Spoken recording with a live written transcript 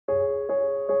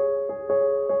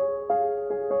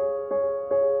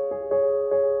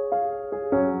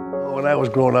When I was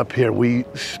growing up here, we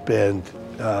spent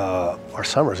our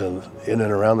summers in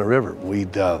and around the river.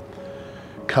 We'd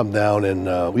come down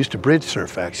and we used to bridge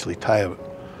surf, actually, tie a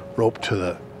rope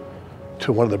to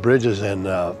one of the bridges and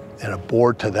a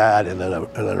board to that, and then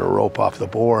a rope off the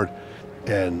board,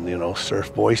 and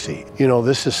surf Boise.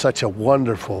 This is such a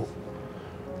wonderful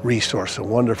resource, a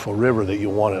wonderful river that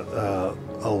you want to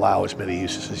allow as many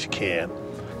uses as you can.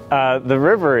 The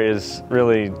river is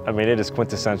really, it is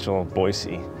quintessential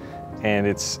Boise, and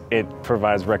it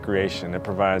provides recreation. It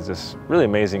provides this really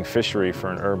amazing fishery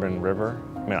for an urban river.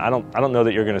 I don't know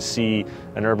that you're going to see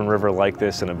an urban river like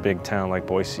this in a big town like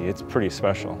Boise. It's pretty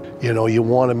special. You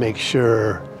want to make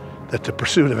sure that the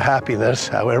pursuit of happiness,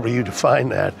 however you define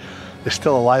that, is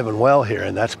still alive and well here,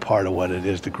 and that's part of what it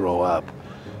is to grow up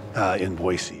in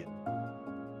Boise.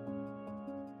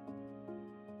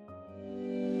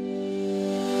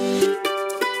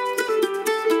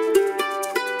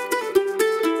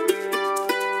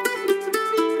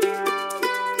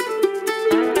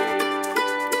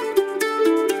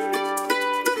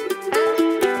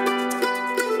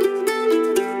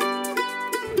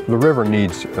 The river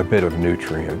needs a bit of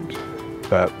nutrient,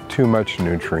 but too much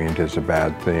nutrient is a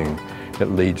bad thing. It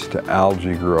leads to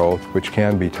algae growth, which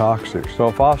can be toxic.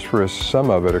 So phosphorus, some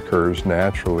of it occurs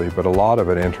naturally, but a lot of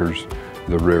it enters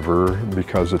the river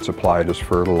because it's applied as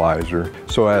fertilizer.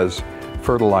 So as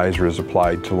fertilizer is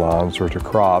applied to lawns or to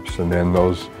crops, and then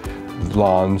those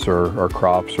lawns or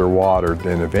crops are watered,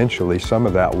 then eventually some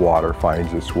of that water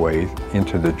finds its way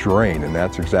into the drain, and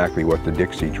that's exactly what the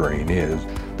Dixie Drain is.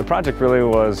 The project really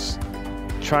was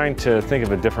trying to think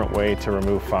of a different way to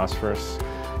remove phosphorus.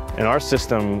 In our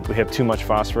system, we have too much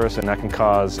phosphorus, and that can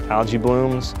cause algae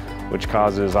blooms, which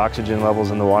causes oxygen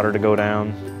levels in the water to go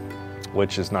down,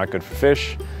 which is not good for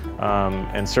fish.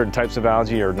 And certain types of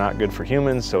algae are not good for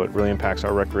humans, so it really impacts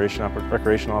our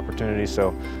recreational opportunities. So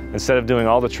instead of doing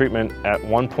all the treatment at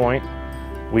one point,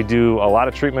 we do a lot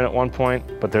of treatment at one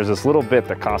point, but there's this little bit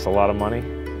that costs a lot of money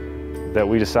that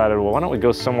we decided, well, why don't we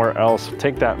go somewhere else,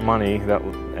 take that money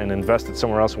and invest it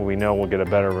somewhere else where we know we'll get a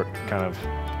better kind of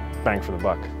bang for the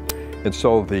buck. And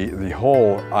so the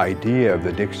whole idea of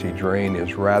the Dixie Drain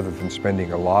is, rather than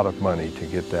spending a lot of money to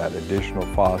get that additional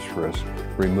phosphorus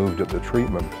removed at the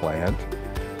treatment plant,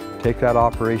 take that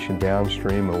operation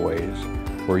downstream a ways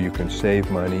where you can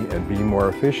save money and be more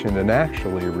efficient and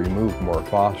actually remove more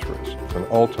phosphorus. And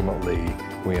ultimately,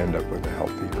 we end up with a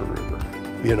healthier river.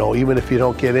 Even if you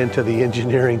don't get into the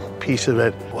engineering piece of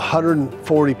it,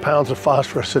 140 pounds of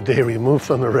phosphorus a day removed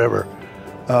from the river,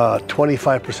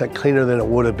 25% cleaner than it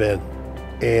would have been,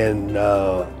 and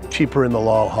cheaper in the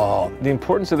long haul. The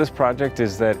importance of this project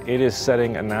is that it is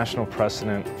setting a national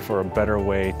precedent for a better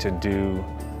way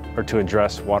to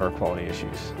address water quality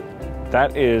issues.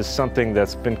 That is something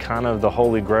that's been kind of the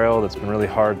holy grail that's been really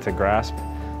hard to grasp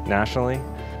nationally.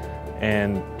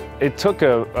 And it took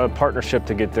a partnership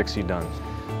to get Dixie done.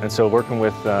 And so working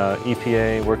with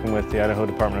EPA, working with the Idaho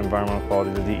Department of Environmental Quality,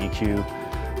 the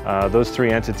DEQ, those three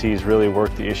entities really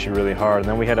worked the issue really hard. And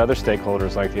then we had other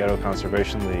stakeholders like the Idaho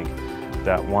Conservation League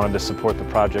that wanted to support the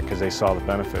project because they saw the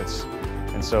benefits.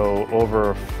 And so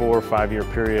over a 4 or 5 year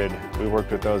period, we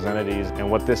worked with those entities. And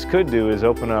what this could do is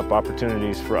open up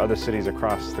opportunities for other cities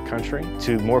across the country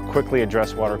to more quickly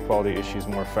address water quality issues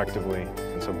more effectively.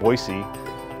 And so Boise,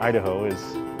 Idaho is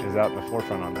out in the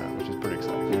forefront on that, which is pretty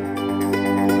exciting.